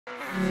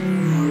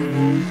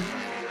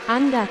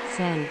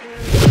110.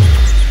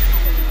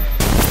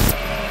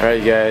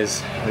 Alright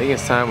guys, I think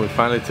it's time we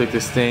finally took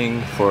this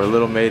thing for a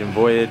little maiden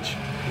voyage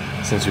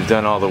since we've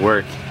done all the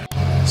work.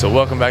 So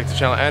welcome back to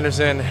Channel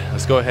Anderson.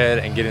 Let's go ahead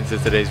and get into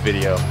today's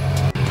video.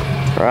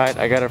 Alright,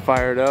 I got it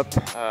fired up.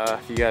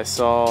 If you guys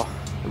saw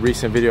the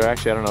recent video,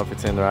 actually I don't know if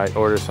it's in the right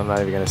order, so I'm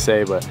not even going to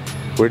say, but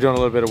we're doing a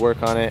little bit of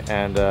work on it,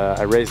 and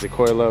I raised the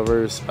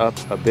coilovers up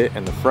a bit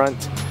in the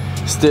front.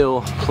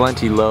 Still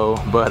plenty low,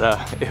 but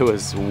it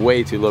was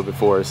way too low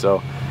before,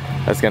 so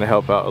that's going to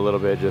help out a little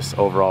bit, just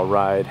overall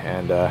ride,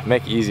 and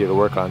make it easier to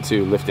work on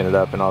too, lifting it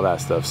up and all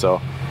that stuff.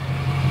 So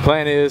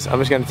plan is I'm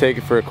just going to take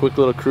it for a quick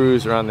little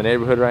cruise around the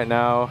neighborhood right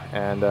now,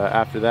 and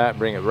after that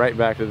bring it right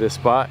back to this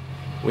spot.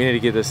 We need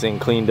to get this thing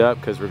cleaned up,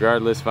 because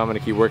regardless if I'm going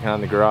to keep working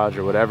on the garage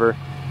or whatever,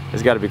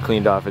 it's got to be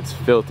cleaned off. It's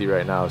filthy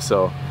right now,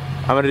 so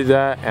I'm going to do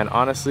that. And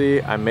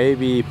honestly, I may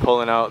be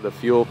pulling out the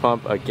fuel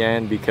pump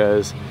again,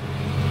 because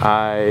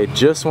I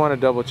just want to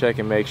double check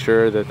and make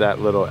sure that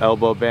that little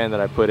elbow band that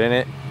I put in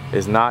it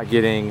is not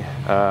getting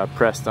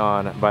pressed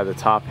on by the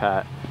top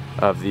hat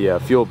of the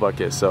fuel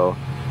bucket. So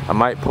I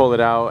might pull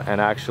it out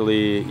and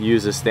actually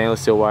use a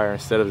stainless steel wire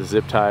instead of the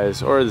zip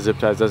ties, or the zip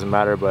ties, doesn't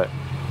matter, but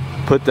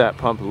put that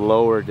pump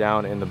lower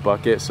down in the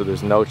bucket so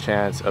there's no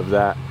chance of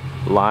that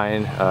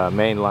line,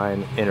 main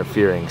line,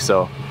 interfering.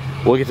 So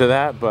we'll get to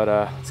that, but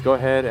let's go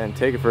ahead and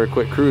take it for a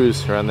quick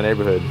cruise around the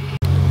neighborhood.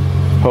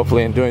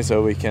 Hopefully in doing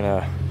so we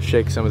can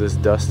shake some of this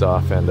dust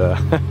off and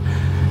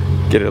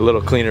get it a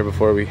little cleaner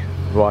before we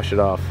wash it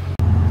off.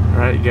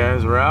 Alright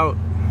guys, we're out.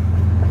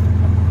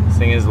 This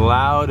thing is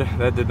loud.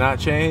 That did not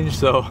change,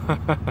 so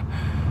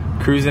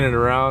cruising it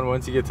around.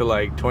 Once you get to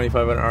like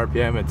 2,500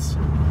 RPM, it's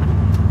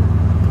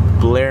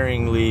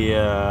blaringly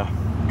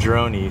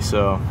drony,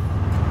 so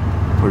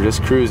we're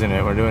just cruising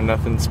it. We're doing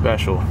nothing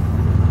special.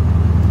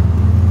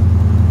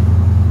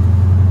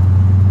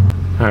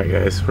 Alright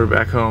guys, we're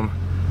back home.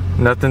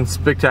 Nothing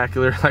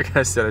spectacular. Like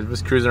I said, I'm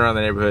just cruising around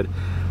the neighborhood.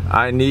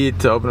 I need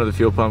to open up the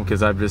fuel pump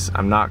because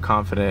I'm not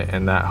confident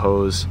in that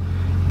hose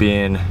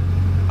being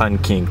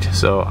unkinked.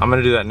 So I'm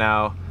gonna do that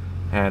now,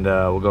 and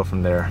we'll go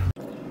from there.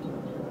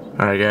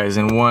 Alright guys,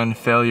 and one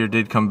failure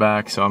did come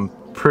back, so I'm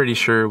pretty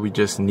sure we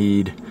just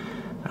need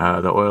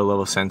the oil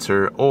level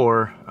sensor,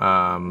 or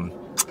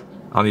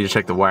I'll need to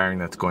check the wiring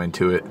that's going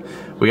to it.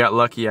 We got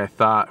lucky, I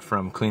thought,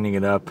 from cleaning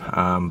it up,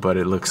 but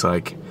it looks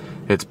like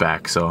it's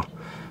back, so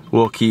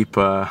we'll keep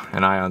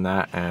an eye on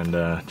that and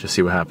just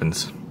see what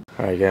happens.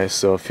 Alright guys,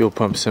 so fuel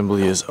pump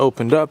assembly is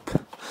opened up,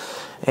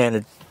 and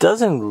it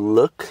doesn't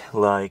look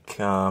like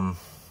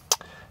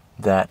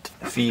that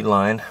feed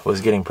line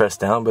was getting pressed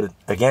down, but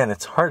again,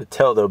 it's hard to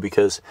tell though,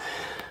 because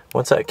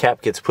once that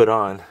cap gets put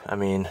on, I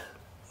mean,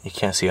 you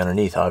can't see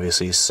underneath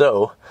obviously.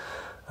 So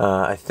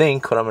I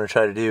think what I'm going to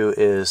try to do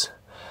is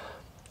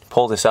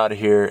pull this out of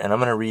here, and I'm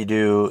going to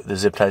redo the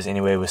zip ties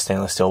anyway with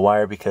stainless steel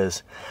wire,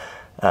 because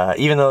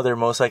even though they're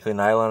most likely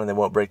nylon and they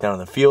won't break down in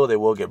the fuel, they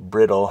will get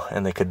brittle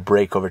and they could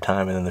break over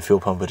time, and then the fuel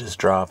pump would just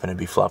drop and it'd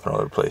be flopping all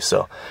over the place.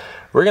 So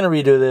we're going to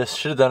redo this.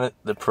 Should have done it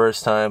the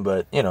first time,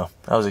 but you know,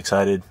 I was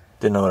excited,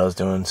 didn't know what I was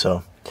doing,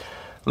 so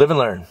live and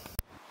learn.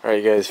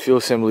 Alright guys, fuel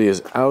assembly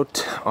is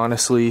out.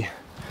 Honestly,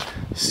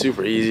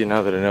 super easy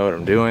now that I know what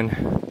I'm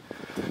doing.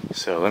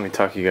 So let me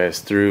talk you guys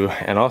through,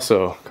 and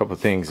also a couple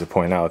things to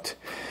point out.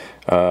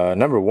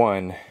 Number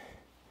one,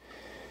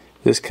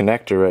 this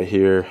connector right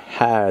here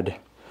had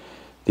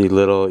the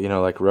little, you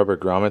know, like rubber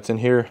grommets in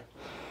here.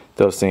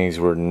 Those things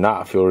were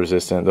not fuel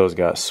resistant. Those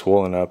got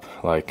swollen up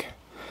like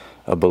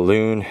a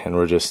balloon and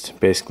were just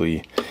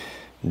basically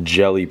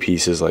jelly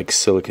pieces, like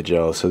silica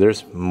gel. So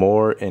there's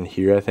more in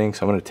here, I think,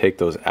 so I'm going to take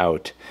those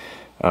out.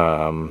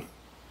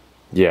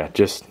 Yeah,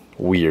 just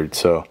weird.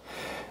 So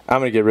I'm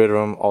going to get rid of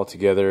them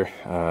altogether.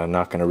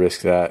 Not going to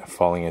risk that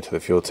falling into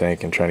the fuel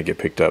tank and trying to get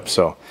picked up.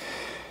 So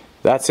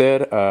that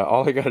said,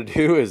 all I got to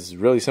do is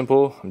really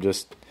simple. I'm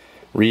just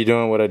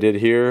redoing what I did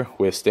here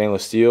with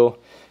stainless steel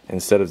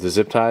instead of the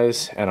zip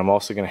ties, and I'm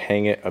also going to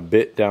hang it a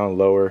bit down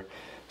lower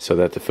so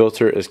that the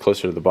filter is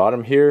closer to the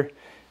bottom here,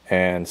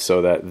 and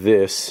so that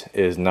this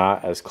is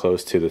not as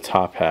close to the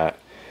top hat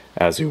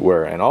as we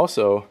were. And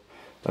also,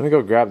 let me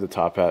go grab the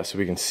top hat so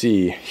we can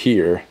see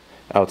here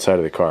outside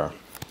of the car.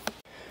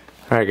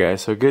 Alright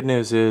guys, so good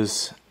news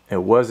is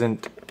it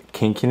wasn't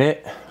kinking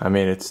it. I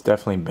mean, it's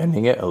definitely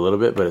bending it a little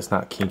bit, but it's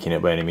not kinking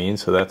it by any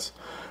means, so that's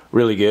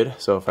really good.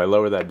 So if I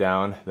lower that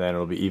down, then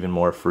it'll be even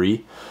more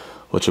free,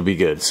 which will be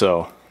good.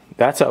 So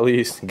that's at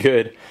least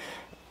good.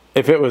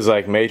 If it was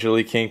like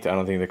majorly kinked, I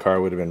don't think the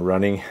car would have been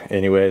running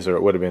anyways, or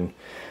it would have been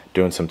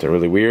doing something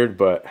really weird,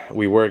 but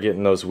we were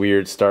getting those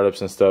weird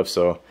startups and stuff,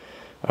 so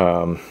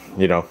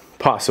you know,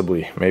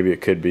 possibly maybe it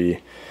could be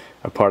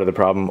a part of the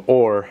problem,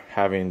 or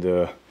having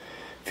the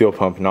fuel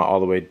pump not all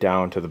the way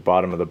down to the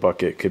bottom of the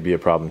bucket could be a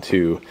problem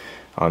too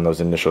on those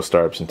initial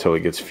startups until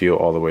it gets fuel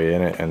all the way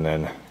in it and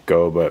then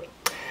go. But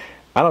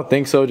I don't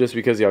think so, just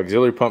because the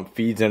auxiliary pump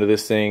feeds into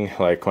this thing.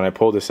 Like when I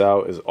pull this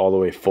out, is all the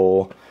way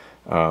full.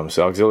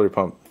 So auxiliary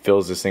pump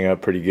fills this thing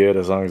up pretty good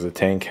as long as the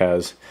tank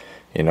has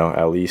you know,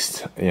 at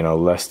least, you know,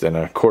 less than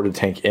a quarter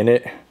tank in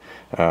it,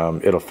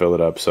 it'll fill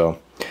it up. So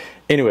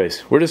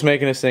anyways, we're just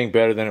making this thing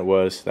better than it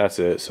was. That's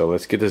it. So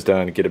let's get this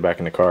done, get it back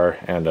in the car,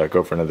 and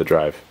go for another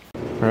drive.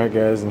 Alright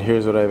guys, and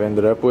here's what I've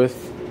ended up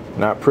with.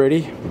 Not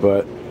pretty,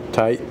 but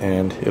tight,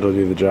 and it'll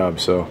do the job.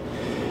 So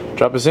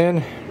drop us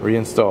in,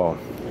 reinstall.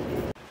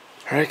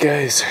 Alright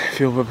guys,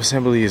 fuel pump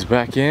assembly is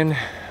back in.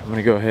 I'm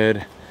gonna go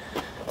ahead,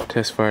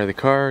 test fire the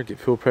car, get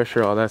fuel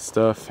pressure, all that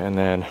stuff, and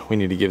then we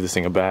need to give this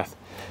thing a bath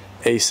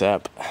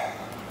ASAP.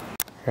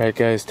 Alright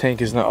guys,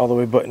 tank is not all the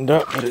way buttoned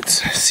up, but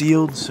it's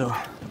sealed, so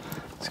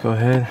let's go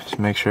ahead, just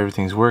make sure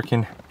everything's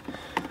working.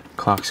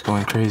 Clock's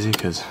going crazy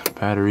because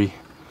battery.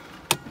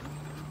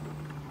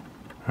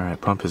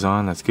 Alright, pump is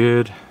on, that's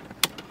good.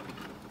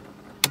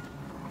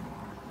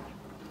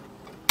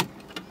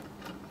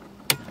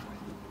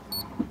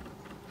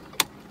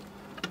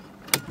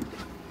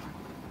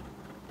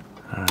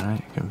 Alright,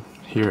 you can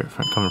hear it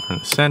coming from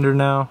the sender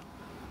now.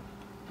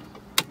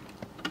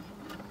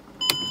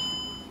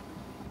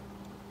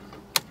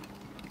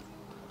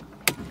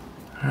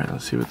 Alright,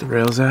 let's see what the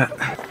rail's at.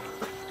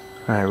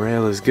 Alright,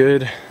 rail is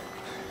good.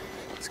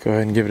 Let's go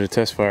ahead and give it a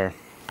test fire.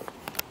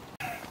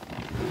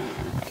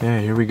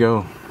 Okay, here we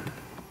go.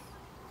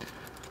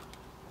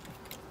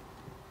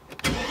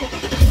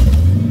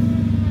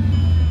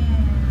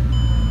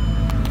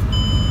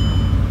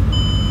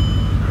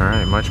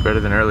 Alright, much better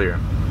than earlier.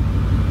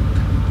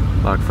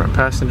 Lock front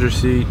passenger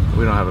seat.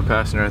 We don't have a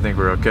passenger, I think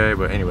we're okay,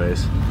 but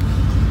anyways.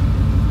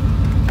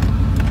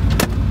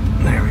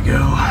 There we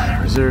go.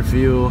 Reserve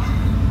fuel.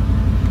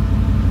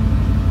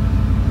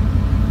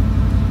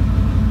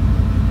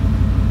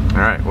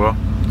 Alright, well,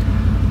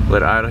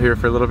 let it idle here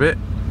for a little bit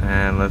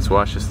and let's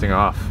wash this thing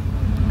off.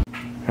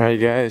 Alright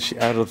guys, she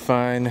idled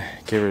fine.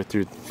 Gave her a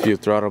few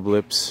throttle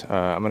blips.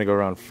 I'm gonna go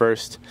around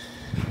first,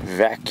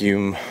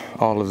 vacuum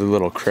all of the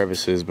little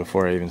crevices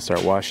before I even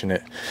start washing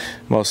it.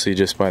 Mostly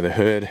just by the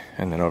hood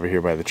and then over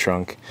here by the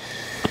trunk.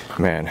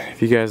 Man,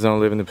 if you guys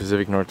don't live in the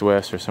Pacific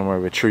Northwest or somewhere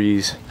with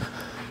trees,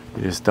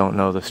 you just don't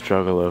know the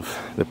struggle of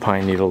the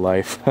pine needle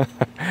life.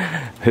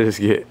 They just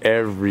get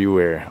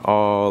everywhere,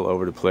 all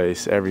over the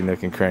place, every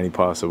nook and cranny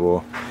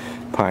possible.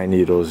 Pine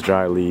needles,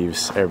 dry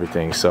leaves,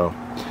 everything. So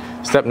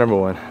step number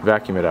one,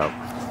 vacuum it out.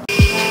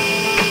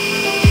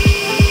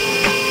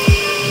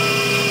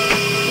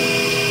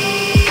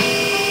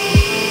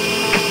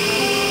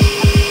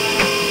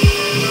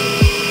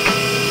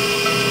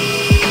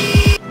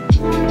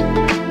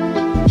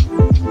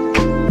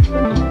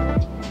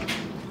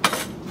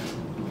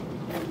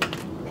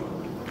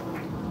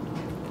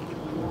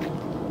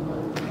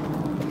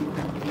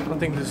 I don't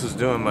think this is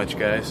doing much,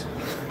 guys.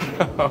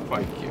 Oh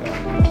my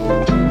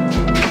god.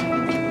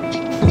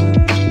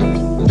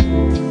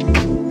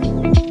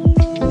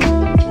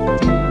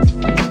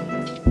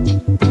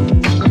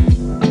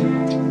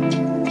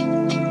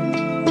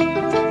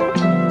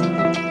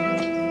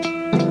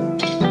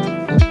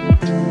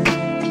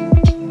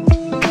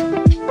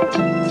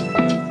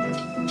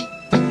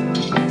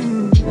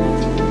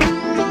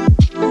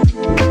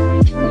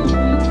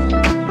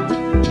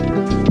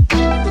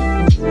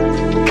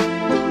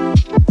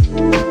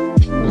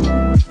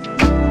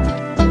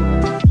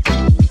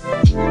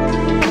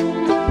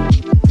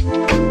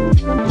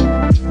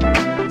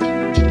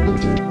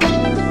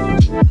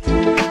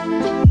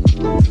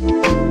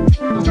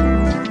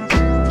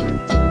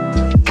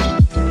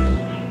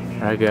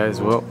 Alright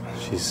guys, well,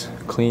 she's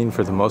clean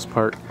for the most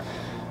part.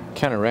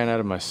 Kind of ran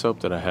out of my soap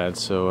that I had,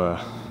 so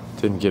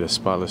didn't get as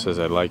spotless as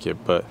I'd like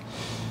it, but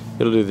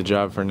it'll do the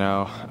job for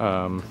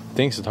now.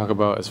 Things to talk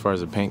about as far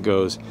as the paint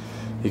goes.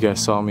 You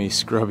guys saw me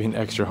scrubbing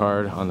extra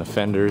hard on the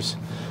fenders.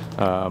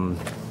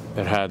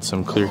 It had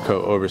some clear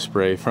coat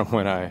overspray from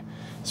when I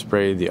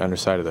sprayed the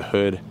underside of the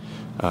hood.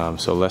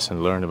 So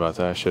lesson learned about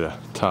that. I should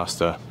have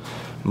tossed a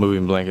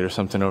moving blanket or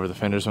something over the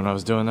fenders when I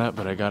was doing that,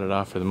 but I got it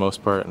off for the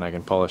most part and I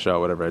can polish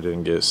out whatever I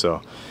didn't get,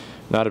 so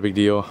not a big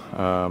deal.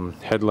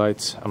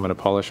 Headlights I'm gonna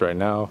polish right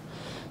now.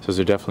 So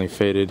they're definitely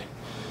faded.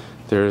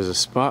 There is a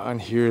spot on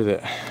here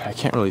that I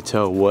can't really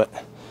tell what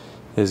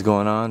is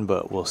going on,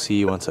 but we'll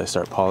see once I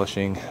start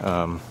polishing.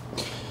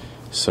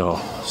 So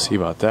see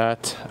about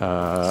that.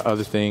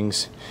 Other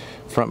things,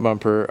 front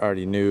bumper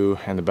already new,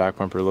 and the back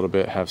bumper a little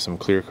bit have some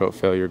clear coat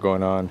failure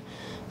going on,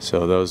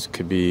 so those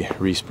could be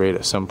resprayed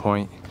at some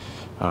point.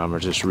 Or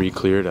just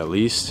re-cleared at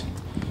least.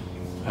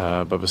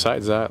 But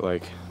besides that,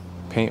 like,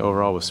 paint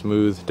overall was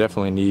smooth.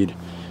 Definitely need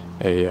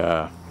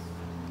a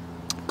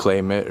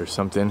clay mitt or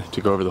something to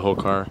go over the whole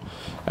car,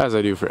 as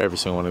I do for every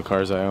single one of the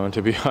cars I own,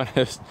 to be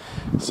honest.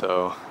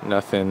 So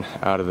nothing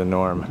out of the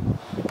norm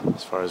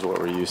as far as what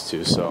we're used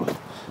to. So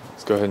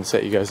let's go ahead and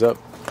set you guys up.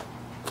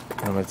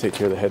 I'm gonna take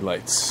care of the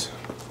headlights.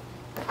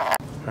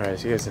 Alright,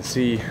 so you guys can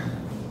see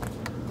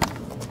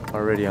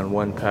already on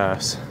one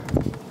pass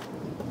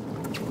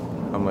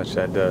how much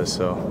that does,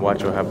 so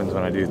watch what happens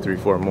when I do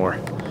 3-4 more.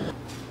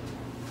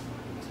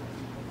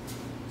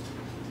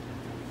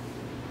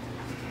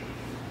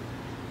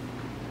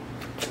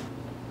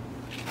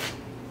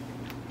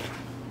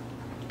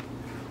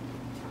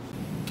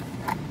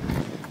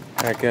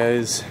 Alright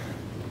guys,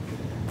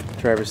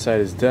 driver's side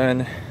is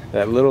done.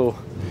 That little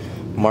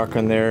mark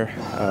on there,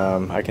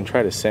 I can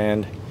try to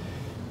sand,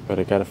 but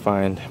I gotta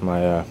find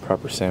my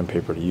proper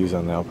sandpaper to use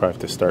on that. I'll probably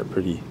have to start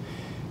pretty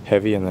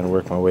heavy and then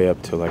work my way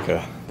up to like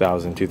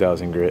 1,000,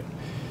 2,000 grit,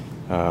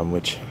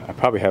 which I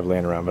probably have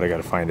laying around, but I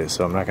gotta find it,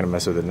 so I'm not gonna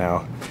mess with it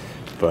now.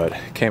 But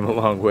came a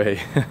long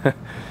way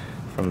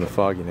from the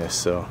fogginess,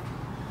 so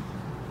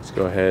let's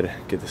go ahead,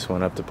 get this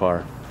one up to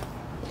par.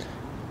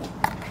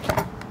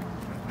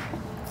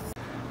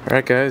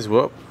 Alright guys,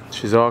 well,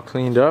 she's all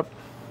cleaned up.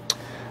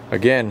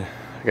 Again,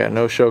 I got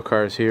no show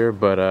cars here,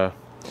 but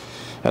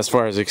as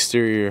far as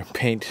exterior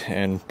paint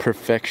and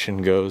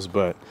perfection goes,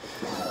 but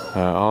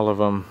all of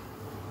them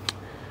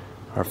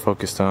are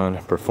focused on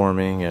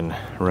performing and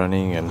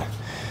running and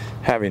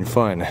having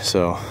fun.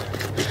 So,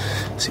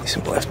 see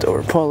some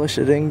leftover polish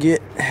I didn't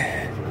get.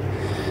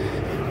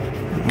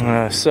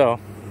 So,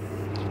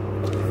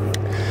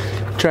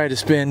 tried to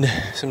spend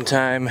some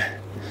time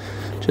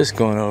just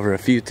going over a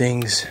few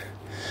things.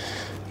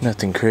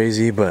 Nothing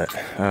crazy, but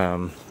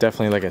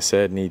definitely, like I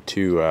said, need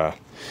to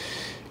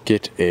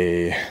get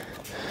a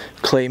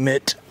clay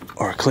mitt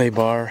or a clay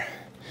bar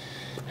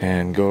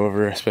and go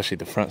over, especially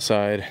the front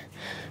side.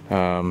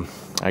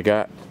 I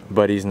got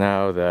buddies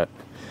now that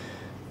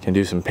can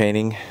do some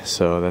painting,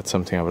 so that's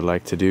something I would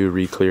like to do.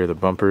 Re-clear the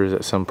bumpers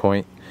at some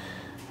point,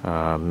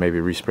 maybe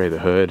respray the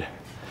hood.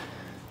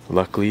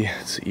 Luckily,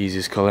 it's the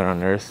easiest color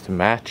on earth to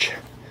match.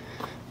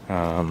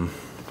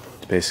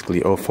 Basically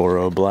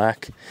 040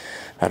 black.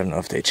 I don't know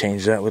if they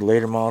changed that with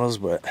later models,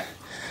 but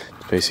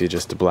it's basically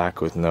just a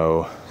black with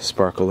no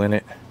sparkle in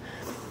it.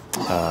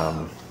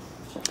 And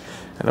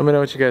let me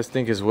know what you guys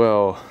think as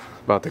well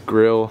about the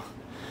grille.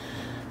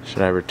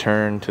 Should I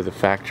return to the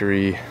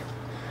factory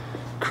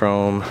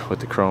chrome with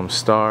the chrome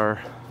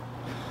star?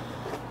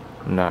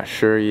 I'm not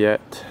sure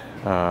yet.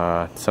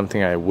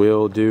 Something I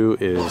will do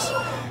is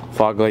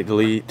fog light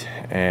delete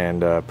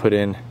and put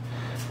in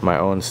my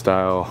own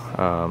style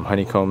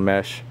honeycomb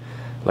mesh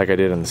like I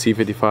did on the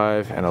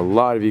C55, and a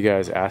lot of you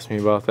guys asked me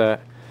about that,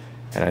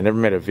 and I never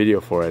made a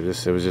video for it.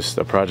 It was just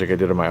a project I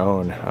did on my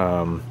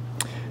own.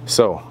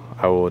 So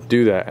I will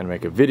do that and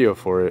make a video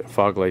for it,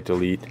 fog light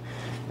delete,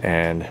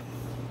 and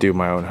do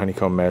my own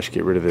honeycomb mesh,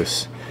 get rid of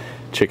this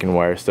chicken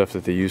wire stuff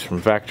that they use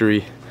from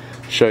factory.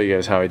 Show you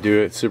guys how I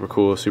do it. Super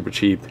cool, super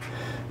cheap,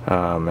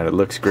 and it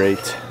looks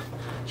great.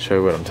 Show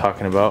you what I'm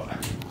talking about.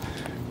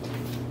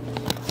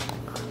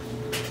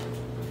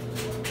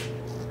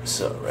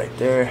 So right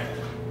there,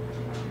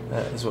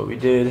 that is what we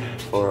did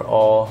for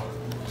all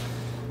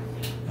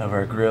of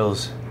our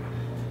grills.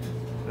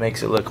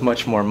 Makes it look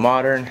much more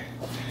modern,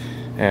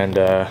 and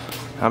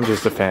I'm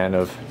just a fan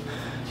of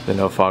the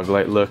no fog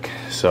light look.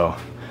 So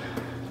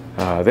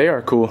they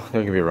are cool,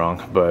 don't get me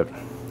wrong, but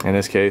in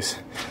this case,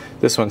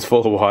 this one's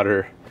full of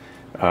water.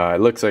 It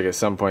looks like at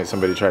some point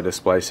somebody tried to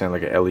splice in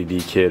like a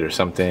LED kit or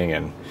something,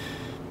 and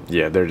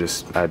yeah, they're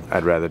just,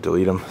 I'd rather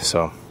delete them.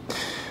 So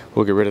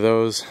we'll get rid of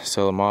those,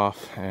 sell them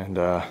off, and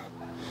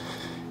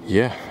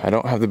yeah, I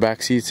don't have the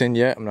back seats in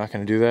yet. I'm not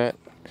going to do that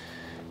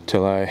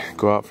till I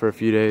go out for a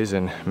few days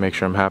and make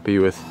sure I'm happy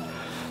with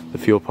the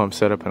fuel pump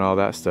setup and all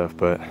that stuff.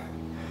 But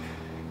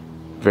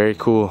very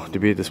cool to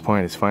be at this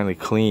point. It's finally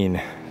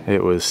clean.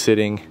 It was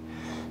sitting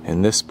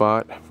in this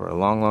spot for a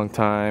long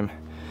time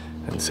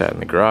and sat in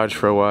the garage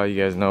for a while.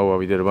 You guys know, while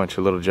we did a bunch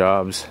of little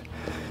jobs.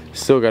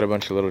 Still got a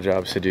bunch of little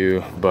jobs to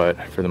do,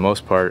 but for the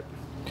most part,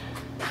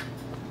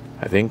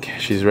 I think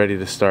she's ready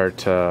to start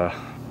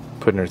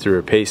putting her through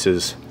her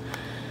paces.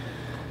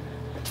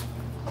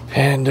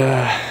 And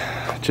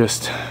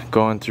just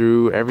going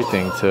through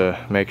everything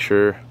to make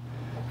sure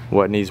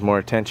what needs more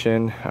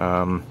attention.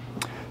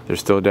 There's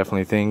still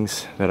definitely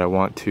things that I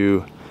want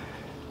to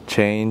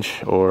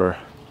change or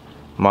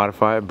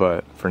modify,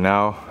 but for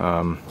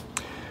now,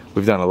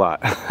 we've done a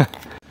lot.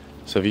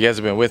 So if you guys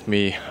have been with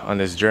me on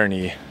this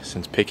journey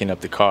since picking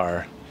up the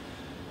car,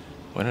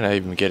 when did I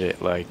even get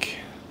it? Like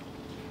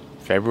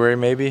February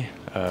maybe?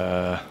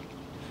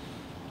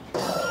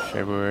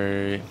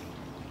 February,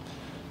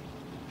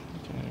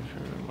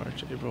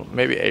 March, April,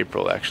 maybe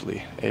April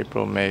actually.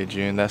 April, May,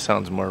 June, that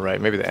sounds more right.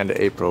 Maybe the end of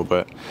April,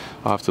 but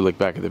I'll have to look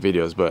back at the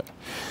videos. But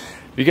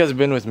if you guys have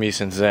been with me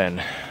since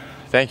then,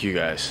 thank you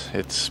guys.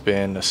 It's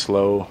been a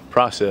slow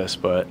process,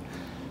 but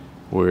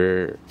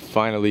we're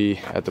finally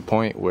at the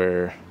point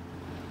where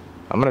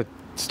I'm gonna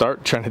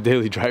start trying to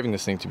daily driving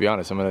this thing, to be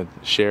honest. I'm gonna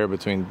share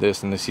between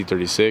this and the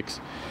C36,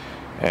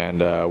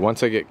 and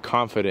once I get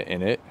confident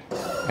in it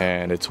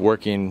and it's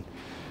working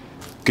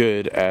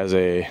good as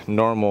a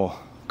normal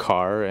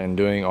car and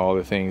doing all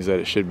the things that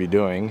it should be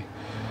doing,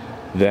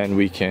 then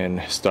we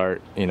can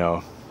start, you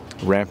know,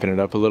 ramping it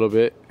up a little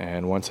bit.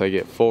 And once I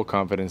get full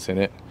confidence in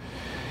it,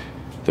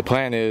 the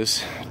plan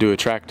is do a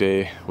track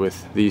day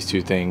with these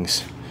two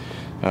things,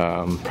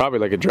 probably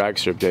like a drag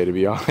strip day, to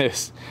be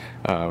honest,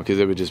 because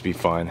it would just be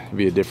fun. It'd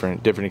be a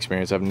different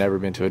experience. I've never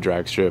been to a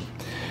drag strip,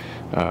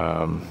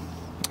 and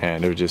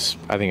it would just,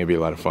 I think it'd be a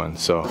lot of fun.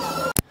 So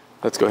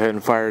let's go ahead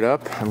and fire it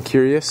up. I'm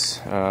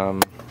curious,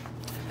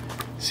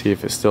 see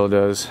if it still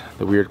does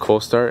the weird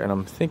cold start, and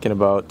I'm thinking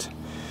about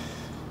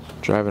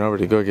Driving over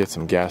to go get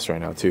some gas right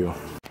now too.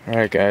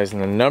 Alright guys,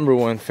 and the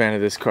 #1 fan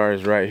of this car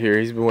is right here.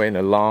 He's been waiting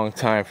a long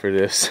time for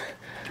this.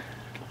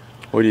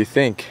 What do you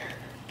think?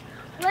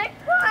 Which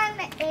one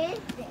is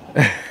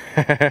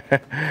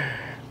it?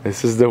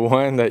 This is the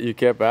one that you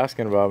kept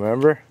asking about,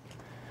 remember?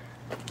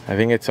 I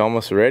think it's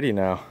almost ready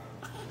now.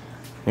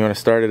 You want to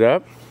start it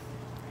up?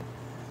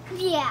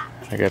 Yeah.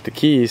 I got the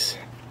keys.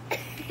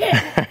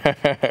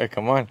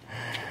 Come on.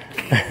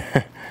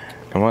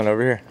 Come on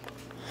over here.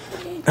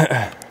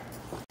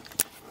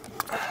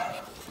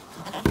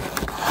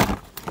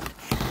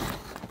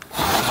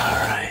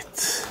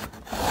 Alright.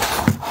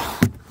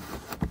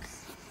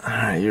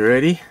 Alright, you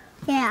ready?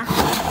 Yeah.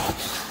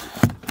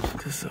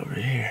 Put this over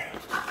here.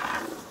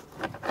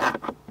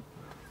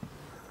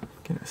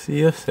 Can I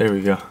see us? There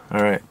we go.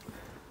 Alright.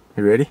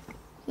 You ready?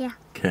 Yeah.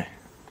 Okay.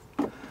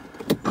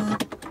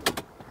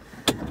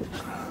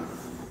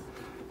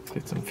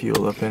 Get some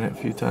fuel up in it a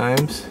few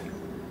times.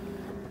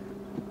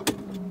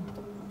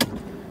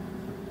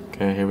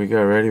 Okay, here we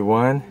go. Ready?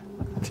 1,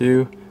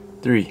 2,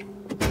 3.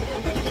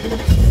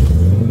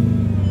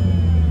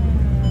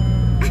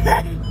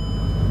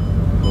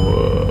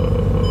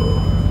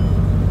 Whoa.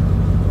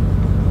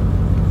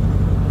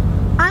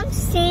 I'm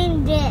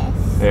seeing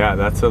this. Yeah,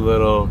 that's a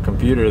little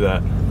computer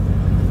that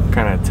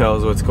kind of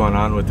tells what's going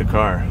on with the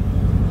car.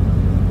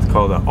 It's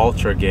called an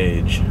ultra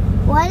gauge.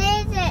 What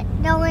is it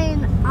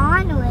going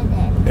on with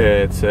it?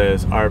 It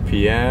says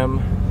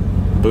RPM,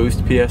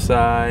 boost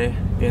PSI,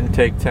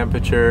 intake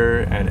temperature,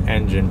 and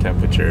engine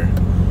temperature.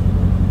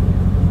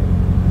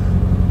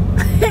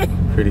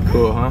 Pretty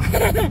cool, huh?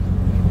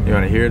 You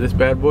want to hear this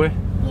bad boy?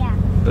 Yeah.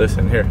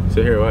 Listen, here.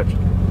 Sit here, watch.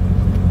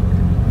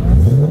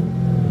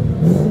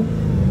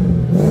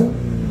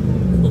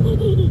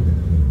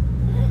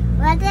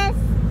 Let us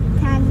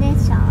turn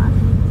this off.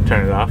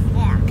 Turn it off?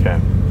 Yeah. Okay.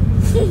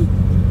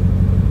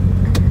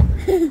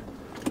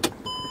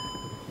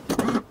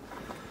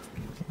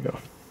 Go.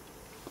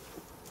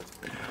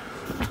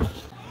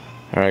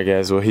 Alright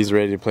guys, well he's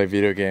ready to play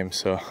video games,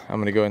 so I'm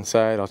gonna go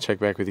inside. I'll check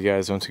back with you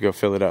guys once we go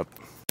fill it up.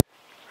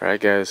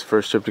 Alright guys,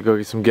 first trip to go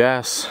get some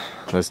gas.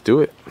 Let's do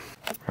it.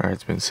 Alright,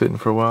 it's been sitting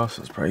for a while,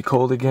 so it's probably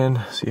cold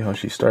again. See how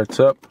she starts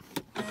up.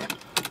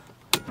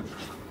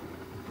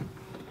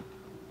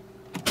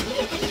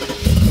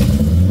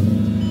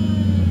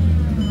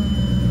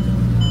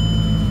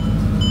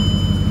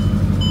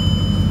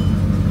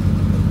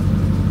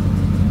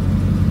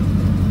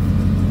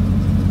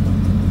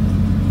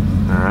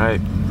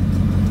 Alright,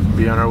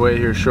 be on our way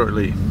here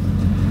shortly.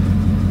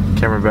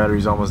 Camera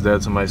battery's almost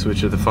dead, so I might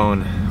switch to the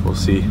phone. We'll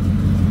see.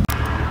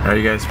 Alright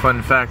you guys,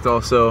 fun fact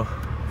also,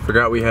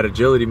 forgot we had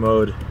agility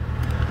mode.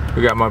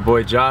 We got my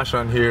boy Josh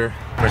on here,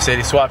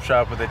 Mercedes swap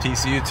shop with a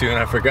TCU tune.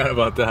 I forgot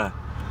about that.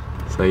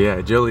 So yeah,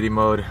 agility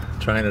mode,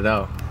 trying it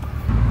out.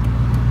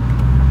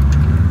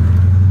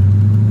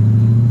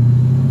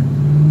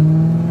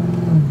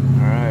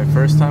 Alright,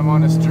 first time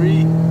on the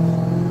street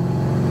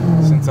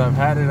since I've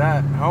had it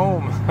at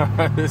home.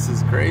 This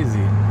is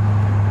crazy.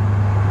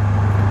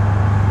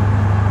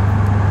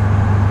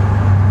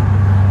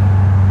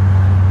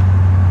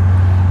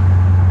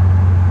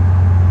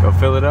 Go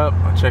fill it up,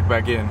 I'll check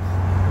back in.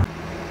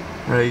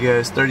 Alright you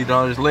guys,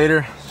 $30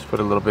 later. Just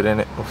put a little bit in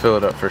it. We'll fill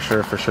it up for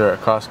sure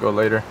at Costco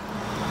later.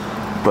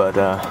 But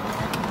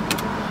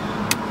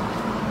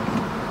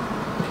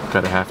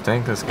got a half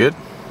tank, that's good.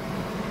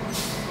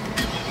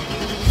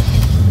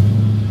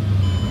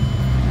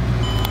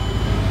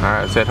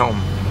 Alright, let's head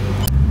home.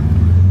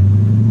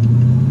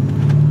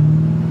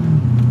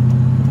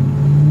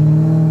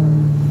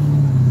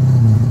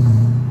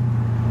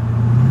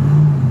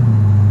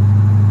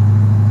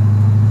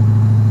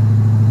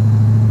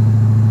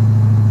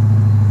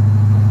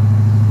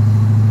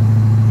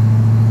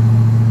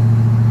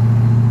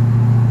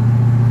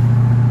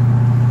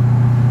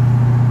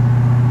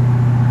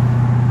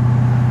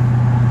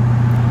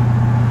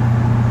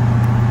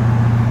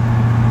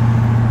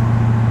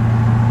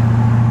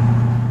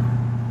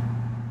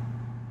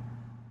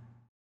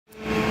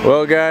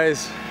 Well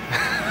guys,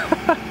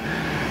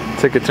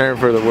 took a turn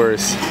for the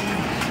worse.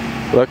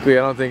 Luckily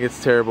I don't think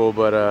it's terrible,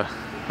 but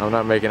I'm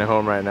not making it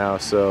home right now,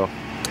 so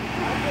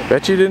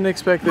bet you didn't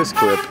expect this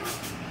clip.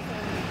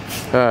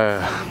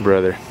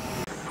 Brother.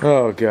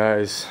 Oh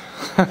guys.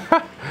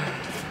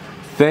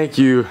 Thank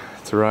you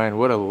to Ryan,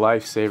 what a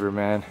lifesaver,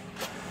 man.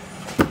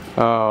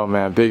 Oh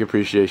man, big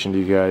appreciation to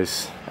you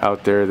guys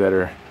out there that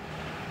are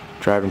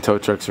driving tow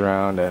trucks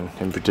around, and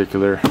in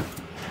particular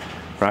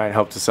Ryan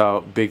helped us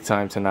out big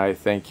time tonight.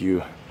 Thank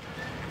you.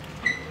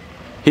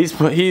 He's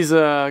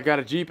got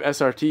a Jeep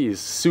SRT.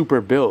 He's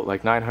super built,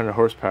 like 900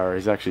 horsepower.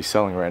 He's actually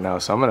selling right now,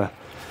 so I'm gonna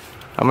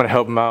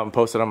help him out and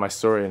post it on my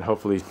story and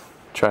hopefully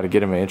try to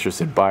get him an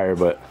interested buyer.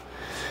 But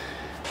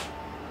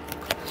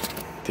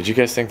did you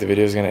guys think the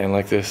video was gonna end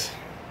like this?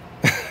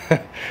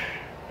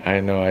 I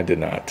know I did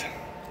not.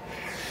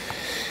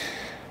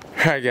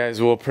 All right,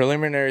 guys. Well,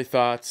 preliminary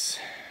thoughts.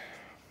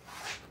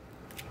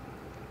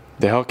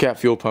 The Hellcat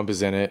fuel pump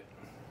is in it.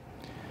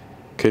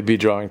 Could be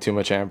drawing too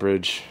much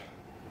amperage,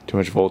 too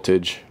much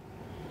voltage.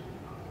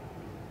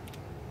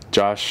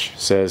 Josh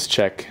says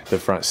check the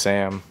front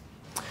SAM.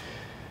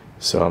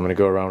 So I'm gonna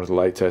go around with a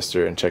light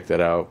tester and check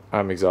that out.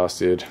 I'm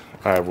exhausted.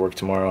 I have work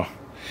tomorrow.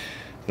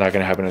 Not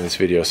gonna happen in this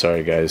video,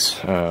 sorry guys.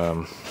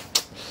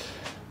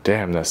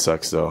 Damn, that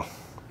sucks though.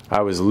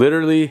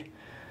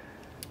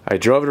 I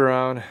drove it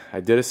around,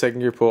 I did a second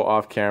gear pull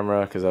off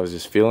camera because I was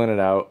just feeling it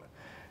out,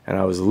 and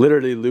I was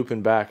literally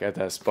looping back at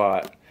that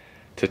spot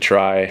to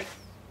try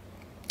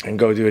and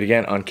go do it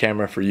again on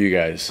camera for you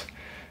guys,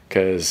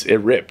 because it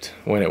ripped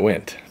when it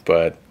went,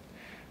 but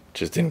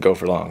just didn't go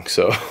for long,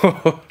 so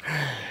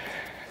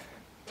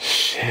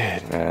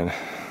shit, man.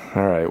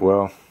 Alright,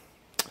 well,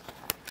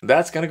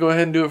 that's gonna go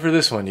ahead and do it for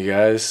this one, you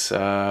guys.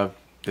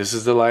 This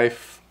is the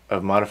life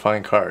of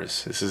modifying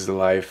cars. This is the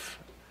life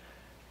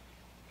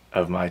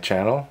of my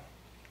channel.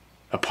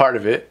 A part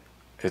of it.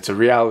 It's a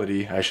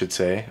reality, I should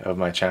say, of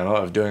my channel,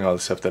 of doing all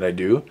the stuff that I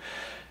do.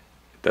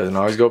 It doesn't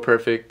always go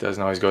perfect,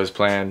 doesn't always go as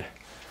planned,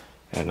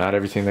 and not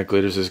everything that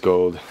glitters is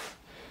gold,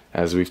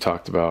 as we've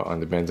talked about on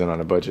the Benzin on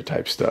a Budget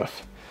type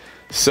stuff.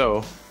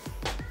 So,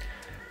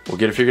 we'll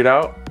get it figured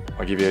out.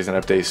 I'll give you guys an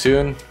update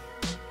soon.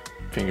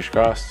 Fingers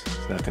crossed,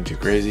 it's nothing too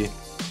crazy.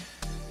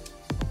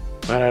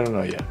 But I don't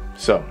know yet.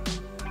 So,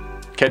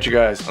 catch you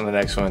guys on the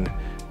next one.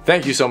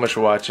 Thank you so much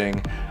for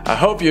watching. I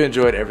hope you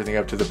enjoyed everything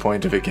up to the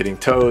point of it getting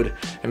towed,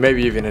 and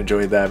maybe even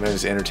enjoyed that. Maybe it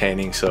was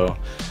entertaining. So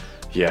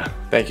yeah,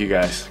 thank you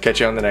guys.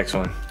 Catch you on the next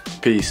one.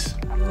 Peace.